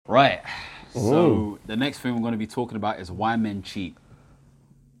Right. So the next thing we're going to be talking about is why men cheat.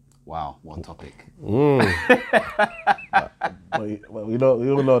 Wow, what topic. But we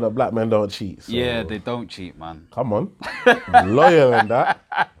all know that black men don't cheat. So Yeah, they don't cheat, man. come on, loyal and that,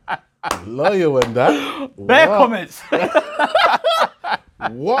 loyal and that. Bear What? comments.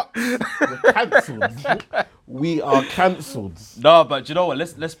 What? We're cancelled. We are cancelled. No, but you know what?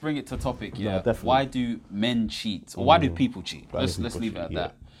 Let's bring it to topic. Yeah. definitely. Why do men cheat, or why do people cheat? Why do Let's people leave it cheat,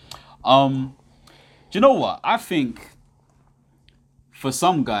 at that. Do you know what? I think for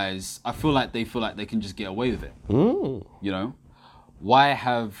some guys, I feel like they can just get away with it. You know, why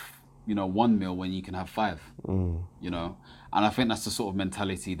have one meal when you can have five? You know, and I think that's the sort of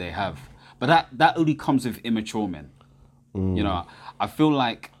mentality they have. But that only comes with immature men. You know, I feel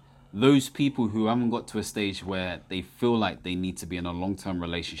like those people who haven't got to a stage where they feel like they need to be in a long-term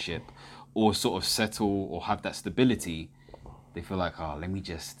relationship or sort of settle or have that stability, they feel like,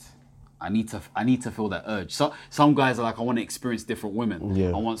 I need to feel that urge. So some guys are like, I want to experience different women. Yeah.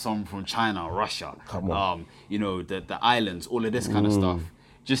 I want someone from China, Russia, Come on. the islands, all of this kind of stuff,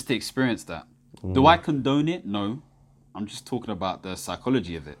 just to experience that. Do I condone it? No. I'm just talking about the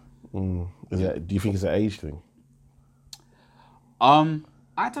psychology of it. Do you think it's an age thing?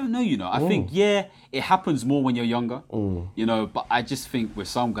 I don't know, I think, it happens more when you're younger, but I just think with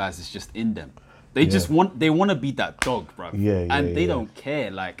some guys, it's just in them. They just want to be that dog, bro. And they don't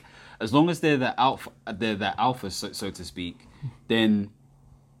care. Like, as long as they're the alpha, so to speak, then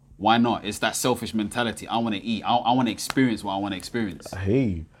why not? It's that selfish mentality. I want to eat. I want to experience what I want to experience.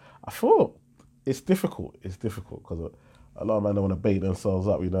 Hey, I thought it's difficult. It's difficult because a lot of men don't want to bait themselves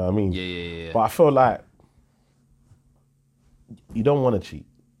up, you know what I mean? Yeah. But I feel like you don't want to cheat.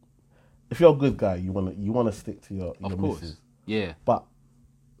 If you're a good guy, you want to stick to your Of course. missus. Yeah. But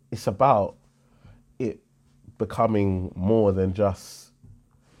it's about it becoming more than just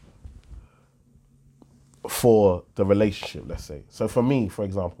for the relationship, let's say. So for me, for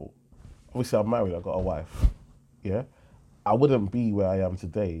example, obviously I'm married, I've got a wife, yeah? I wouldn't be where I am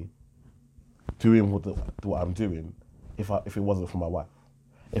today doing what I'm doing if it wasn't for my wife,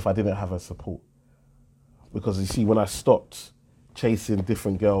 if I didn't have her support. Because you see, when I stopped chasing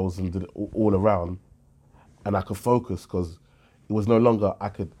different girls and did it all around, and I could focus, because it was no longer I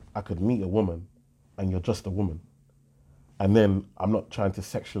could meet a woman and you're just a woman. And then I'm not trying to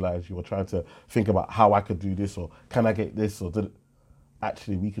sexualize you or trying to think about how I could do this or can I get this or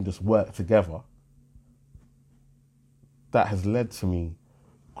actually we can just work together. That has led to me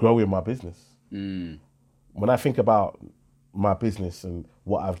growing my business. When I think about my business and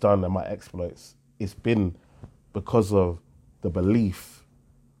what I've done and my exploits, it's been because of the belief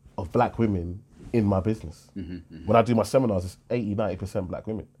of black women in my business. When I do my seminars, it's 80-90% black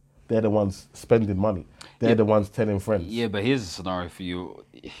women. They're the ones spending money. They're the ones telling friends. Yeah, but here's a scenario for you.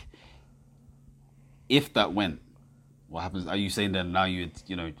 If that went, what happens? Are you saying that now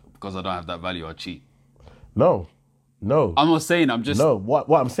because I don't have that value, I cheat? No. I'm not saying, I'm just... No, what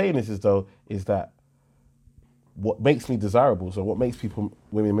I'm saying is that what makes me desirable, so what makes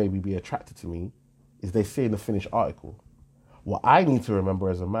women maybe be attracted to me, is they see in the finished article. What I need to remember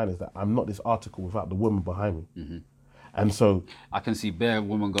as a man is that I'm not this article without the woman behind me. And so... I can see bare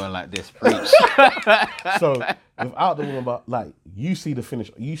women going like this, preach. So without the woman, but like you see the finish,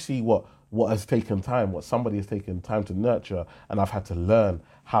 you see what has taken time, what somebody has taken time to nurture, and I've had to learn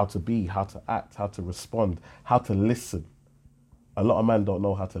how to be, how to act, how to respond, how to listen. A lot of men don't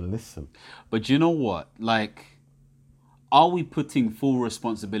know how to listen. But you know what? Like, are we putting full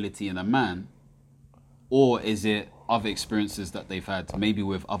responsibility in a man, or is it other experiences that they've had, maybe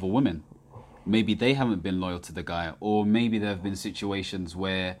with other women? Maybe they haven't been loyal to the guy, or maybe there have been situations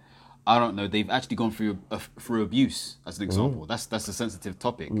where, I don't know, they've actually gone through abuse, as an example. That's a sensitive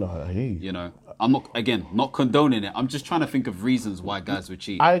topic. No, I hear you. You know, I'm not condoning it. I'm just trying to think of reasons why guys would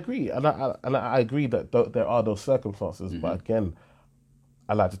cheat. I agree, and I agree that there are those circumstances. But again,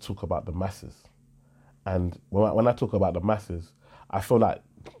 I like to talk about the masses, and when I talk about the masses, I feel like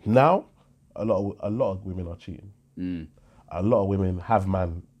now a lot of women are cheating. A lot of women have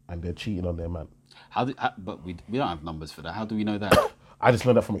man and they're cheating on their man. But we don't have numbers for that. How do we know that? I just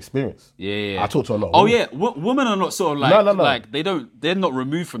know that from experience. Yeah. I talk to a lot of women. women. Women are not sort of like... No. Like, they're not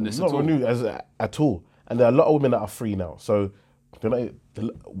removed from this at all. Not renewed at all. And there are a lot of women that are free now. So,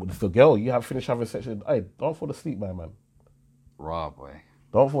 the girl, you have finished having sex, hey, don't fall asleep, my man. Raw, boy.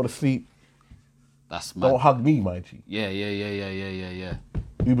 Don't fall asleep. That's mad. Don't hug me, my G. Yeah.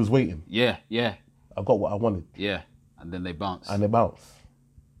 Uber's waiting. Yeah. I got what I wanted. Yeah. And then they bounce.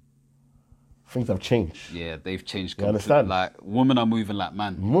 Things have changed. Yeah, they've changed. You understand? Like, women are moving like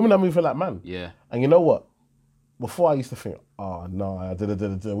man. Women are moving like man. Yeah. And you know what? before I used to think, oh no,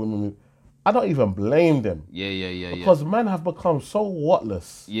 women. I don't even blame them Yeah. because men have become so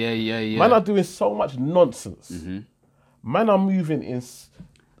whatless. Yeah. Men are doing so much nonsense. Men are moving in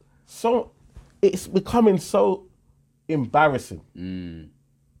so it's becoming so embarrassing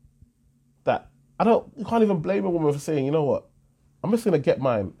that you can't even blame a woman for saying, you know what, I'm just gonna get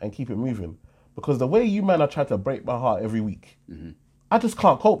mine and keep it moving because the way you men are trying to break my heart every week, I just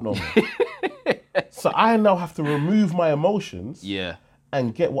can't cope no more. So I now have to remove my emotions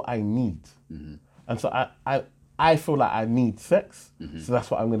and get what I need. And so I feel like I need sex, so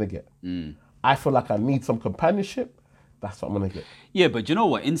that's what I'm gonna get. I feel like I need some companionship, that's what I'm gonna get. Yeah, but you know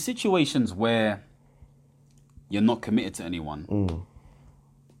what? In situations where you're not committed to anyone,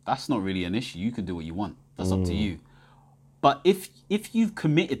 that's not really an issue. You can do what you want. That's up to you. But if you've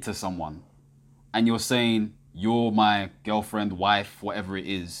committed to someone and you're saying you're my girlfriend, wife, whatever it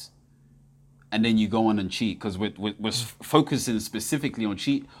is, and then you go on and cheat because we're focusing specifically on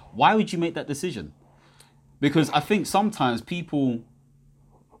cheat, why would you make that decision? Because I think sometimes people,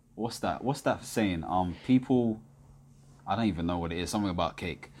 what's that saying? People, I don't even know what it is. Something about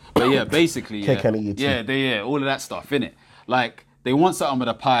cake. But yeah, basically, Cake and eat your yeah, all of that stuff, innit? Like they want something with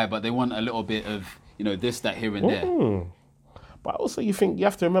a pie, but they want a little bit of this, that, here and there. But also, you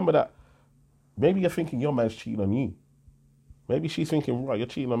have to remember that maybe you're thinking your man's cheating on you. Maybe she's thinking, right, you're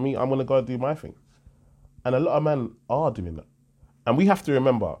cheating on me, I'm going to go and do my thing. And a lot of men are doing that. And we have to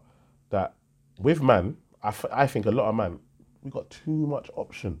remember that with man, I think a lot of men, we got too much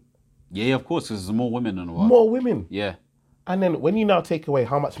option. Yeah, of course, because there's more women in the world. More women. Yeah. And then when you now take away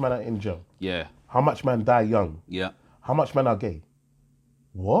how much men are in jail, how much men die young, how much men are gay,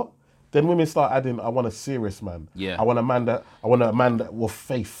 what? Then women start adding, I want a serious man. Yeah. I want a man that with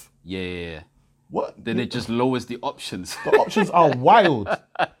faith. Yeah. What? Then it just lowers the options. The options are wild.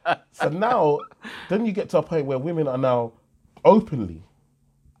 So now, then you get to a point where women are now openly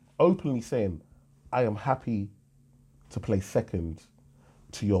saying, I am happy to play second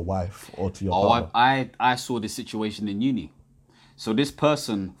to your wife or to your partner. I saw this situation in uni. So this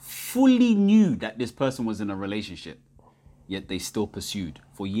person fully knew that this person was in a relationship, yet they still pursued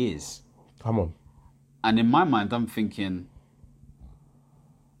for years. Come on. And in my mind, I'm thinking,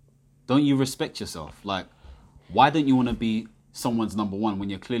 don't you respect yourself? Like, why don't you want to be someone's number one when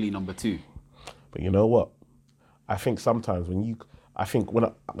you're clearly number two? But you know what? I think sometimes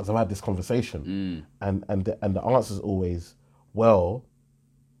because I've had this conversation and the answer is always, well,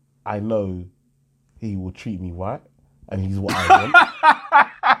 I know he will treat me right and he's what I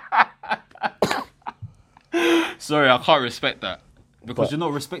want. Sorry, I can't respect that because you're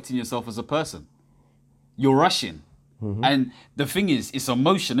not respecting yourself as a person. You're rushing. And the thing is, it's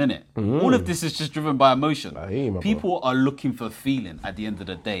emotion, innit? All of this is just driven by emotion. People are looking for feeling at the end of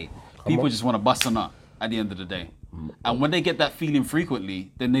the day. People just want to bust a nut at the end of the day. And when they get that feeling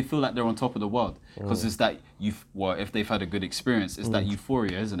frequently, then they feel like they're on top of the world. Because it's that, if they've had a good experience, it's that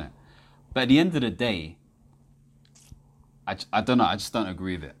euphoria, isn't it? But at the end of the day, I don't know, I just don't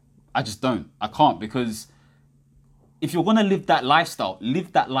agree with it. I just don't. I can't, because if you're going to live that lifestyle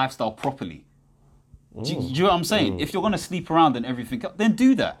properly. Do you know what I'm saying? If you're going to sleep around and everything, then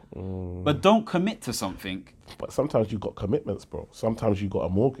do that. But don't commit to something. But sometimes you've got commitments, bro. Sometimes you've got a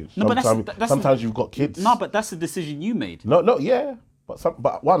mortgage. No, sometimes you've got kids. No, but that's the decision you made. No, yeah.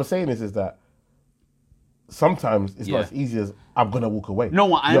 But what I'm saying is that sometimes it's not as easy as I'm going to walk away.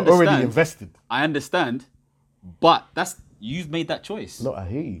 No, I understand. You're already invested. I understand. But you've made that choice. No, I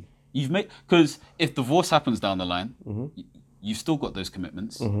hear you. Because if divorce happens down the line, you've still got those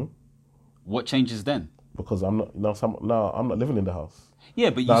commitments. What changes then? Because I'm not living in the house.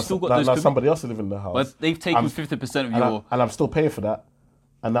 Yeah, but you still got those. Now somebody else is living in the house. But they've taken 50% of your. And I'm still paying for that.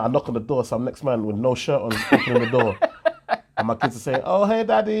 And now I knock on the door, some next man with no shirt on opening the door, and my kids are saying, "Oh, hey,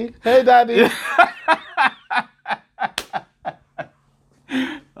 daddy, hey, daddy."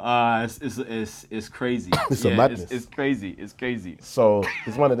 It's crazy. It's a madness. It's crazy. It's crazy. So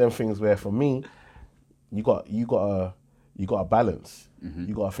it's one of them things where, for me, you got a balance.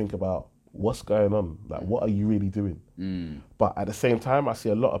 You got to think about what's going on. Like, what are you really doing? But at the same time, I see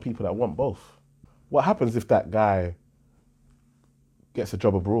a lot of people that want both. What happens if that guy gets a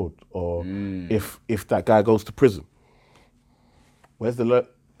job abroad, or if that guy goes to prison? Where's that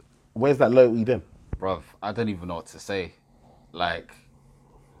loyalty then? Bruv, I don't even know what to say. Like,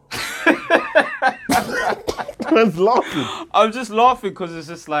 Man's laughing. I'm just laughing because it's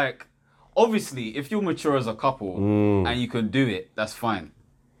just like, obviously, if you're mature as a couple and you can do it, that's fine.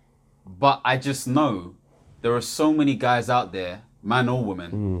 But I just know there are so many guys out there, man or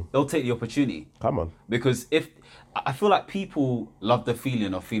woman, they'll take the opportunity. Come on. Because I feel like people love the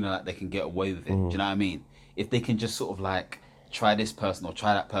feeling of feeling like they can get away with it. Do you know what I mean? if they can just sort of like try this person or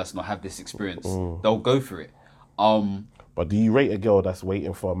try that person or have this experience, they'll go for it. But do you rate a girl that's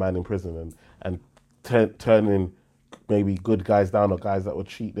waiting for a man in prison and turning maybe good guys down or guys that would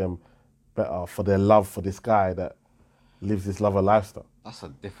treat them better for their love for this guy that lives this lover lifestyle? That's a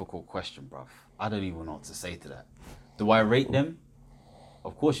difficult question, bruv. I don't even know what to say to that. Do I rate them?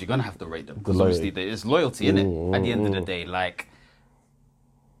 Of course, you're gonna have to rate them because obviously there is loyalty in it. At the end of the day, like,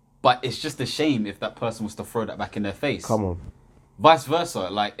 but it's just a shame if that person was to throw that back in their face. Come on. Vice versa,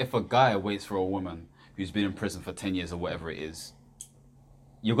 like if a guy waits for a woman who's been in prison for 10 years or whatever it is,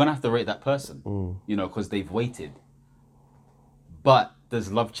 you're gonna have to rate that person, you know, because they've waited. But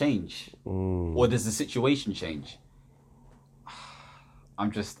does love change, or does the situation change? I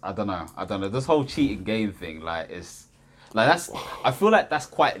don't know. This whole cheating game thing, like, is like I feel like that's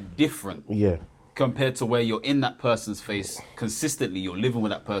quite different. Yeah. Compared to where you're in that person's face consistently, you're living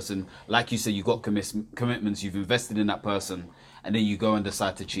with that person. Like you said, you got commitments, you've invested in that person, and then you go and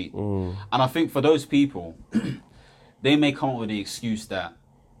decide to cheat. And I think for those people, they may come up with the excuse that,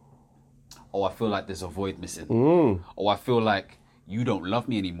 oh, I feel like there's a void missing. Or I feel like you don't love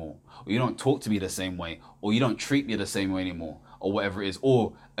me anymore, or you don't talk to me the same way, or you don't treat me the same way anymore, or whatever it is,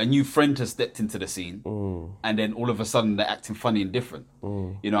 or a new friend has stepped into the scene, and then all of a sudden they're acting funny and different.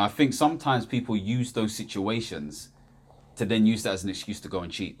 You know, I think sometimes people use those situations to then use that as an excuse to go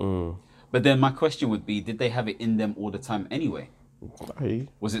and cheat. But then my question would be, did they have it in them all the time anyway? Hey.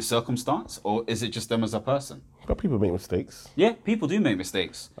 Was it circumstance, or is it just them as a person? But people make mistakes. Yeah, people do make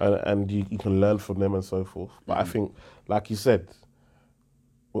mistakes. And you can learn from them and so forth. But I think, like you said,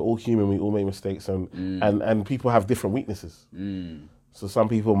 we're all human, we all make mistakes, and people have different weaknesses. So some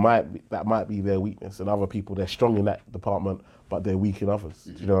people that might be their weakness, and other people, they're strong in that department, but they're weak in others.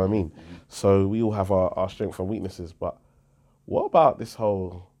 Do you know what I mean? So we all have our strengths and weaknesses, but what about this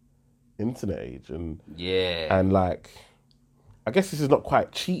whole internet age? And like, I guess this is not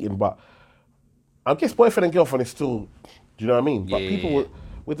quite cheating, but I guess boyfriend and girlfriend is still, do you know what I mean? But people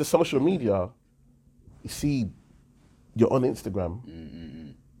with the social media, you see, you're on Instagram,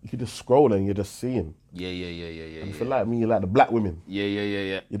 you're just scrolling, you're just seeing. Yeah. And if you like me, you like the black women.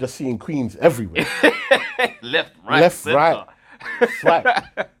 Yeah. You're just seeing queens everywhere. Left, right. Swipe.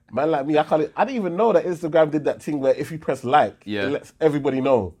 Man like me, I didn't even know that Instagram did that thing where if you press like, it lets everybody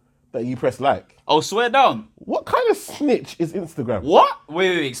know that you press like. Oh, swear down. What kind of snitch is Instagram? What?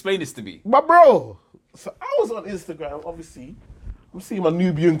 Wait, explain this to me. My bro. So I was on Instagram, obviously. I'm seeing my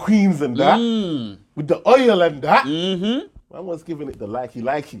Nubian queens and that. With the oil and that. Man was giving it the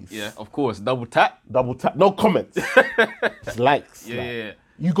likey-likies. Yeah, of course. Double tap. No comments. Just likes. Yeah.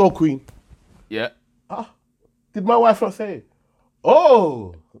 You go, queen. Yeah. Did my wife not say,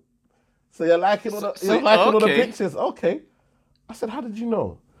 oh, so you're liking all the pictures? Okay. I said, how did you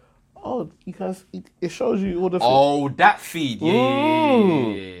know? Oh, it shows you all the... Oh, that feed.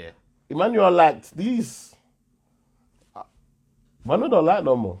 Yeah. Emmanuel liked these. Man, I don't like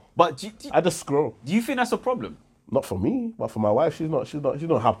no more. But I just scroll. Do you think that's a problem? Not for me, but for my wife, she's not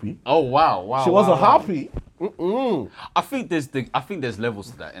happy. Oh wow. She wasn't happy. I think there's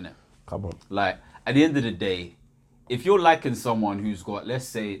levels to that, innit? Come on. Like, at the end of the day, if you're liking someone who's got, let's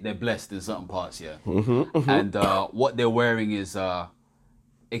say they're blessed in certain parts, and what they're wearing is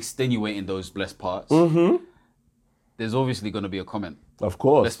extenuating those blessed parts, there's obviously going to be a comment. Of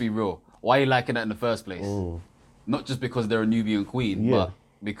course. Let's be real. Why are you liking that in the first place? Not just because they're a Nubian queen, but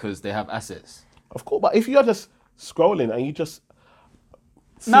because they have assets. Of course, but if you're just scrolling and you just...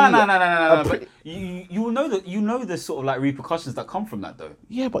 No. But you know the sort of like repercussions that come from that though.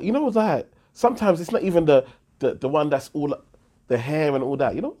 Yeah, but you know that sometimes it's not even the one that's all the hair and all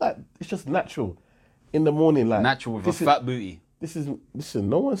that. You know that it's just natural. In the morning, like natural with a fat booty. Listen.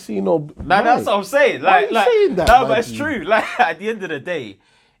 No one's seeing no. That's what I'm saying. Why are you saying that? No, but it's true. Like at the end of the day,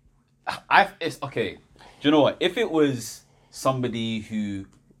 it's okay. Do you know what? If it was somebody who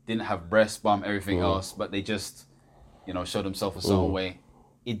didn't have breast bump, everything else, but they just, showed themselves a certain way,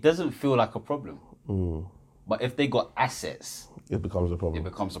 it doesn't feel like a problem. But if they got assets, it becomes a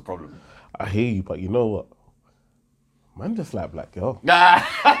problem. I hear you, but you know what? Man just like black girl.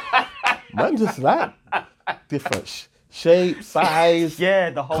 Man just like different shape, size,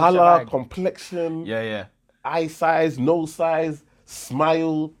 the whole color, shebang. Complexion, eye size, nose size,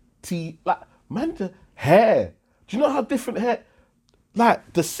 smile, teeth, like man just hair. Do you know how different hair?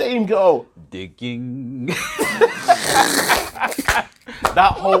 Like the same girl. Digging.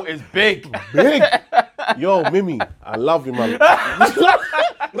 That hole is big. Big. Yo, Mimi, I love you, man.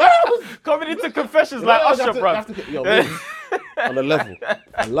 Coming into confessions like Usher, bro. Yo, Mimi, on the level.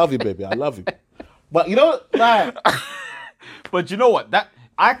 I love you, baby. I love you. But you know, like... But you know what?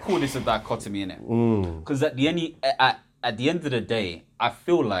 I call this a dichotomy, innit? Because at the end of the day, I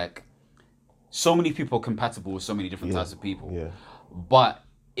feel like so many people are compatible with so many different types of people. Yeah. But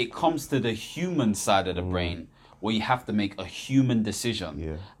it comes to the human side of the brain where you have to make a human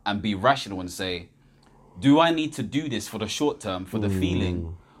decision and be rational and say, do I need to do this for the short term, for the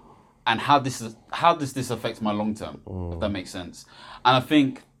feeling? And how does this affect my long term? If that makes sense. And I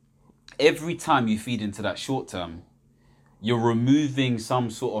think every time you feed into that short term, you're removing some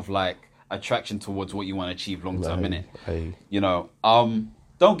sort of like attraction towards what you want to achieve long term, innit? You know,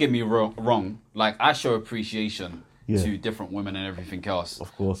 don't get me wrong. Like, I show appreciation to different women and everything else.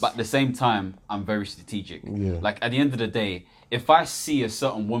 Of course. But at the same time, I'm very strategic. Yeah. Like, at the end of the day, if I see a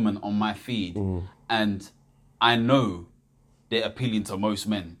certain woman on my feed and I know they're appealing to most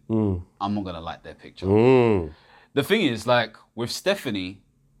men, I'm not going to like their picture. The thing is, like, with Stephanie,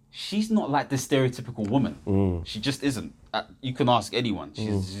 she's not like the stereotypical woman. She just isn't. You can ask anyone.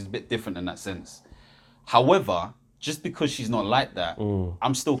 She's a bit different in that sense. However, just because she's not like that,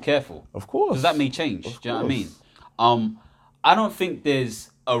 I'm still careful. Of course. Because that may change. Do you know what I mean? I don't think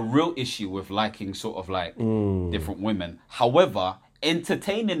there's a real issue with liking sort of like different women. However,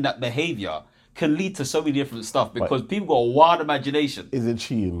 entertaining that behavior can lead to so many different stuff because people got a wild imagination. Is it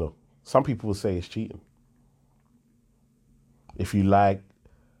cheating though? Some people will say it's cheating. If you like...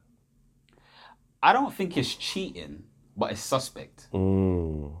 I don't think it's cheating, but it's suspect.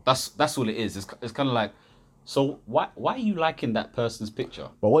 That's all it is. It's kind of like, so why are you liking that person's picture?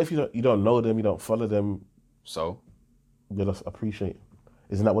 But what if you don't know them, you don't follow them? So? You just appreciate.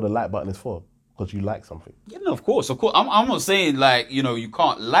 Isn't that what the like button is for? Because you like something. Yeah, no, of course. I'm not saying like, you know, you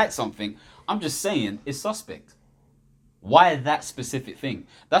can't like something. I'm just saying it's suspect. Why that specific thing?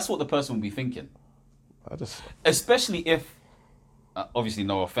 That's what the person will be thinking. Especially if, obviously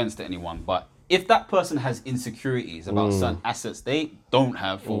no offense to anyone, but if that person has insecurities about certain assets they don't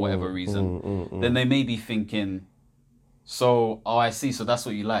have for whatever reason, then they may be thinking, so, oh, I see, so that's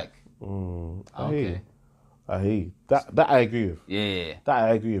what you like. Okay. I hear you. That I agree with. Yeah. That I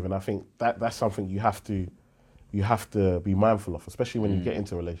agree with, and I think that's something you have to be mindful of, especially when you get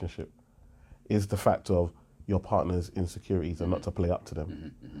into a relationship, is the fact of your partner's insecurities and not to play up to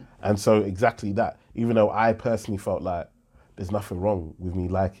them. And so exactly that, even though I personally felt like there's nothing wrong with me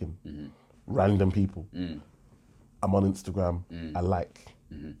liking random people. I'm on Instagram, I like.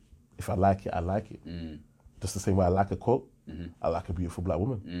 If I like it, I like it. Just the same way I like a quote, I like a beautiful black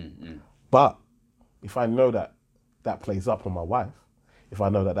woman. But if I know that plays up on my wife, if I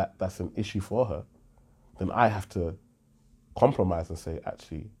know that's an issue for her, then I have to compromise and say,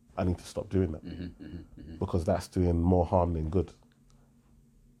 actually, I need to stop doing that because that's doing more harm than good.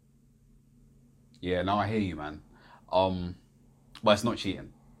 Yeah, now I hear you, man. But it's not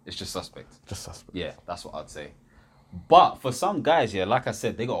cheating. It's just suspect. Just suspect. Yeah, that's what I'd say. But for some guys, yeah, like I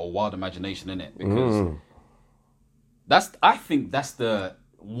said, they got a wild imagination in it because I think that's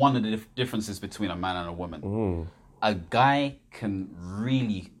one of the differences between a man and a woman. A guy can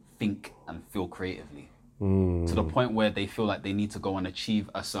really think and feel creatively to the point where they feel like they need to go and achieve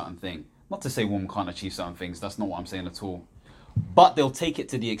a certain thing. Not to say women can't achieve certain things. That's not what I'm saying at all. But they'll take it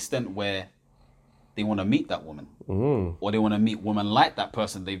to the extent where they want to meet that woman or they want to meet women like that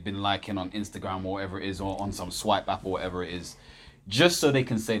person they've been liking on Instagram or whatever it is, or on some swipe app or whatever it is, just so they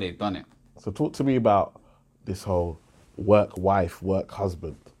can say they've done it. So talk to me about this whole work wife, work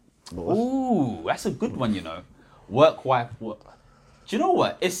husband. Ooh, that's a good one, you know. Work wife, work. Do you know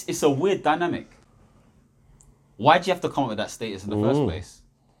what? It's a weird dynamic. Why do you have to come up with that status in the first place?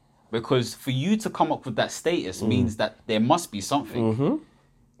 Because for you to come up with that status means that there must be something.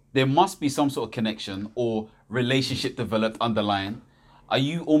 There must be some sort of connection or relationship developed underlying. Are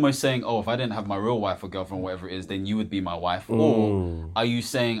you almost saying, oh, if I didn't have my real wife or girlfriend, whatever it is, then you would be my wife? Or are you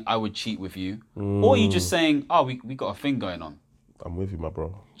saying I would cheat with you? Or are you just saying, oh, we got a thing going on? I'm with you, my bro.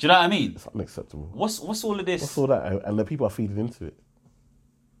 Do you know what I mean? It's unacceptable. What's all of this? What's all that? And the people are feeding into it.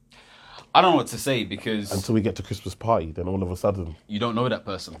 I don't know what to say because... Until we get to Christmas party, then all of a sudden... You don't know that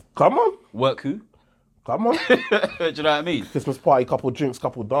person. Come on. Work who? Come on. Do you know what I mean? Christmas party, couple drinks,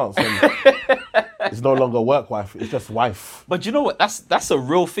 couple dance. And it's no longer work wife, it's just wife. But you know what? That's a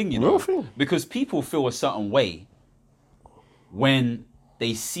real thing, you know? Real thing. Because people feel a certain way when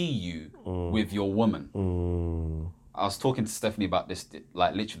they see you with your woman. I was talking to Stephanie about this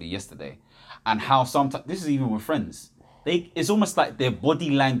like literally yesterday, and how sometimes, this is even with friends, it's almost like their body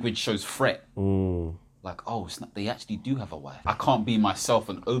language shows threat. Like, oh, it's not, they actually do have a wife. I can't be myself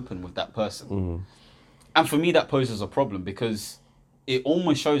and open with that person. And for me, that poses a problem because it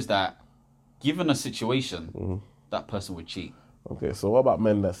almost shows that given a situation, that person would cheat. Okay, so what about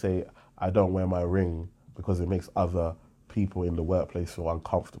men that say, I don't wear my ring because it makes other people in the workplace feel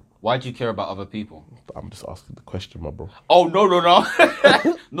uncomfortable. Why do you care about other people? I'm just asking the question, my bro. Oh, no.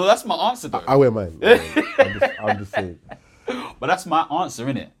 No, that's my answer, though. I wear mine. I'm just saying. But that's my answer,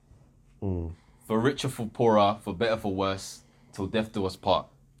 innit? For richer, for poorer, for better, for worse, till death do us part.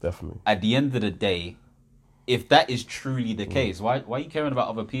 Definitely. At the end of the day, if that is truly the case, why are you caring about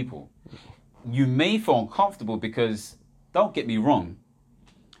other people? You may feel uncomfortable because, don't get me wrong,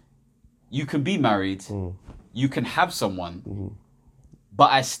 you can be married, you can have someone,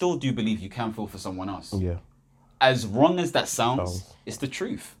 but I still do believe you can feel for someone else. Yeah. As wrong as that sounds, it's the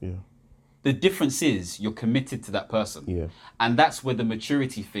truth. Yeah. The difference is you're committed to that person. Yeah. And that's where the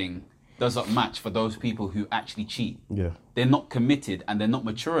maturity thing doesn't match for those people who actually cheat. Yeah. They're not committed and they're not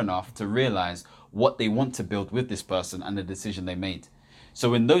mature enough to realize what they want to build with this person and the decision they made.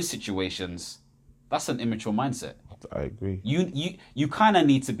 So in those situations, that's an immature mindset. I agree. You kind of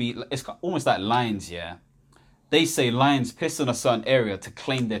need to be, it's almost like lions, yeah? They say lions piss in a certain area to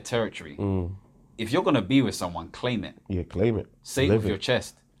claim their territory. If you're going to be with someone, claim it. Yeah, claim it. Say it with your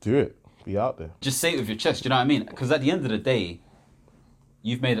chest. Do it. Be out there. Just say it with your chest, you know what I mean? Because at the end of the day,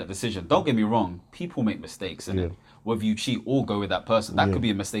 you've made that decision. Don't get me wrong, people make mistakes, innit? Whether you cheat or go with that person, that could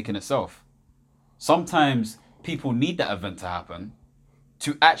be a mistake in itself. Sometimes people need that event to happen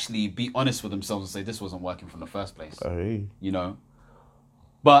to actually be honest with themselves and say, this wasn't working from the first place. Hey. You know?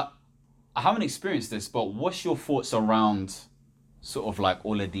 But I haven't experienced this, but what's your thoughts around sort of like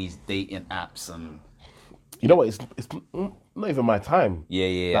all of these dating apps and... You know what? It's not even my time.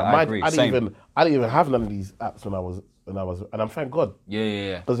 Yeah. I agree. I didn't even have none of these apps when I was, and I'm thank God.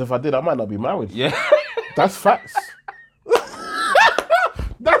 Yeah. Because if I did, I might not be married. Yeah. That's facts.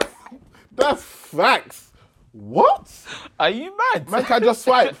 that's facts. What? Are you mad? Man can just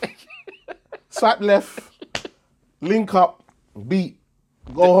swipe left, link up, beat,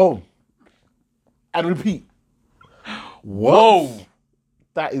 go home, and repeat. What? Whoa.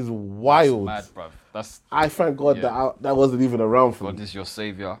 That is wild. That's mad, bruv. I thank God that wasn't even around for God me. is your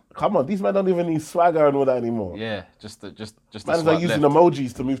savior. Come on, these men don't even need swagger and all that anymore. Yeah, just Men are using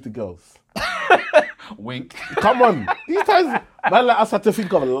emojis to move to girls. Wink. Come on, these times, man like us had to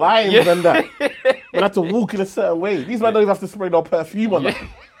think of lines and that. Man had to walk in a certain way. These men don't even have to spray no perfume on them.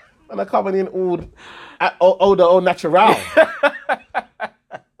 And they're coming in all natural.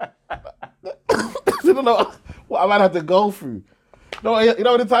 You don't know what a man had to go through. No, you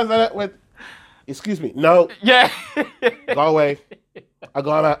know the times I went, excuse me, no. Yeah. Go away. I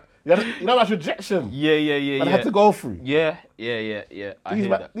got that. You know that's rejection. Yeah. I had to go through. Yeah. I hear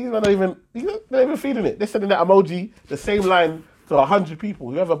that. These men they're not even feeding it. They're sending that emoji, the same line to 100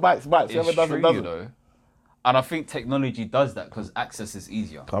 people. Whoever bites, whoever doesn't. You know? And I think technology does that because access is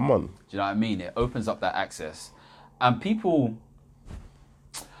easier. Come on. Do you know what I mean? It opens up that access. And people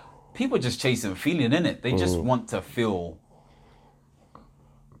just chasing feeling, innit? They just want to feel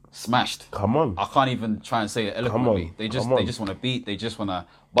smashed. Come on. I can't even try and say it eloquently. They just want to beat, they just want to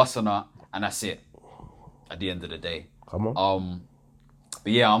bust a nut, and that's it. At the end of the day. Come on.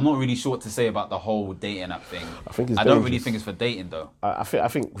 But yeah, I'm not really sure what to say about the whole dating app thing. I don't really think it's for dating though. I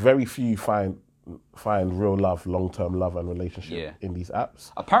think very few find real love, long-term love and relationship in these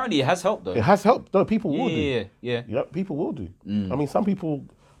apps. Apparently it has helped though. It has helped. No, people will do. Yeah. Yeah, people will do. I mean, some people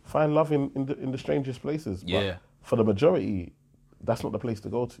find love in the strangest places. Yeah. But for the majority, that's not the place to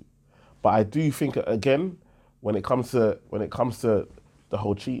go to. But I do think, again, when it comes to the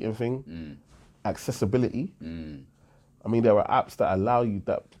whole cheating thing, accessibility. I mean, there are apps that allow you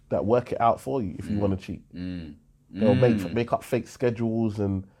that work it out for you if you want to cheat. They'll make up fake schedules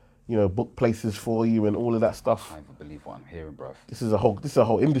and book places for you and all of that stuff. I can't even believe what I'm hearing, bruv. This is a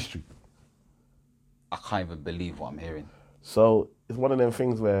whole industry. I can't even believe what I'm hearing. So it's one of them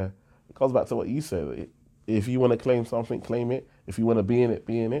things where it goes back to what you said. If you want to claim something, claim it. If you want to be in it,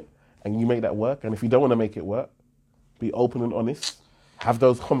 be in it. And you make that work. And if you don't want to make it work, be open and honest. Have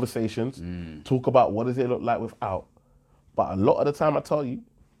those conversations. Talk about what does it look like without. But a lot of the time, I tell you,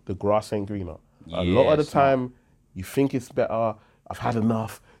 the grass ain't greener. A lot of the time, you think it's better. I've had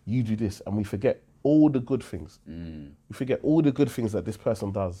enough. You do this. And we forget all the good things. We forget all the good things that this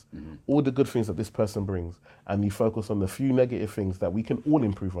person does. All the good things that this person brings. And you focus on the few negative things that we can all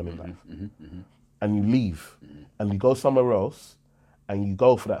improve on in life. And you leave. And you go somewhere else. And you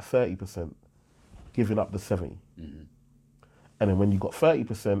go for that 30%, giving up the 70. And then when you got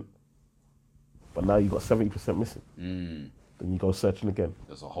 30%, but now you got 70% missing, then you go searching again.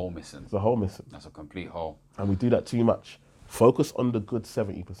 There's a hole missing. There's a hole missing. That's a complete hole. And we do that too much. Focus on the good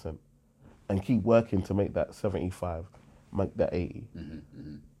 70% and keep working to make that 75, make that 80.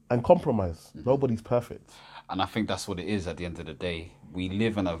 And compromise. Nobody's perfect. And I think that's what it is at the end of the day. We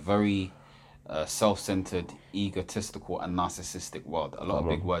live in a very self-centered, egotistical, and narcissistic world. A lot of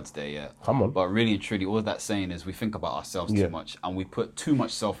big words there, yeah. Come on. But really and truly, all that's saying is we think about ourselves Yeah. too much, and we put too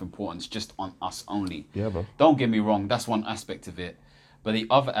much self-importance just on us only. Yeah, man. Don't get me wrong, that's one aspect of it. But the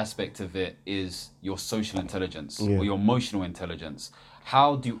other aspect of it is your social intelligence or your emotional intelligence.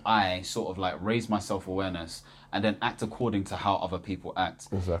 How do I sort of like raise my self-awareness and then act according to how other people act?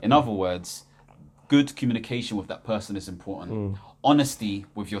 Exactly. In other words, good communication with that person is important. Honesty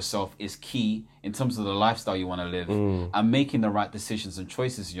with yourself is key in terms of the lifestyle you want to live, and making the right decisions and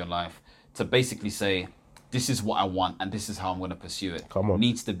choices in your life to basically say, this is what I want and this is how I'm going to pursue it. Come on.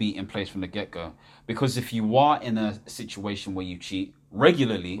 Needs to be in place from the get-go. Because if you are in a situation where you cheat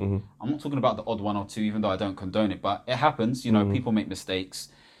regularly, I'm not talking about the odd one or two, even though I don't condone it, but it happens, you know, people make mistakes,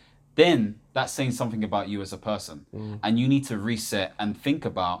 then that's saying something about you as a person. And you need to reset and think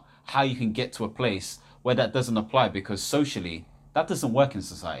about how you can get to a place where that doesn't apply, because socially, that doesn't work in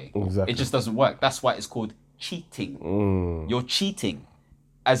society. Exactly. It just doesn't work. That's why it's called cheating. You're cheating.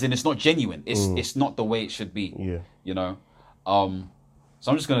 As in, it's not genuine. It's not the way it should be. Yeah. You know?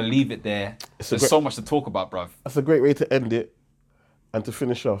 So I'm just going to leave it there. There's so much to talk about, bruv. That's a great way to end it. And to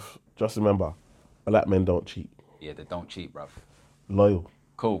finish off, just remember, black men don't cheat. Yeah, they don't cheat, bruv. Loyal.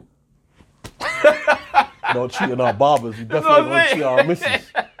 Cool. Don't cheat on our barbers. We definitely don't cheat on our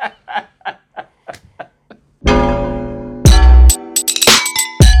missus.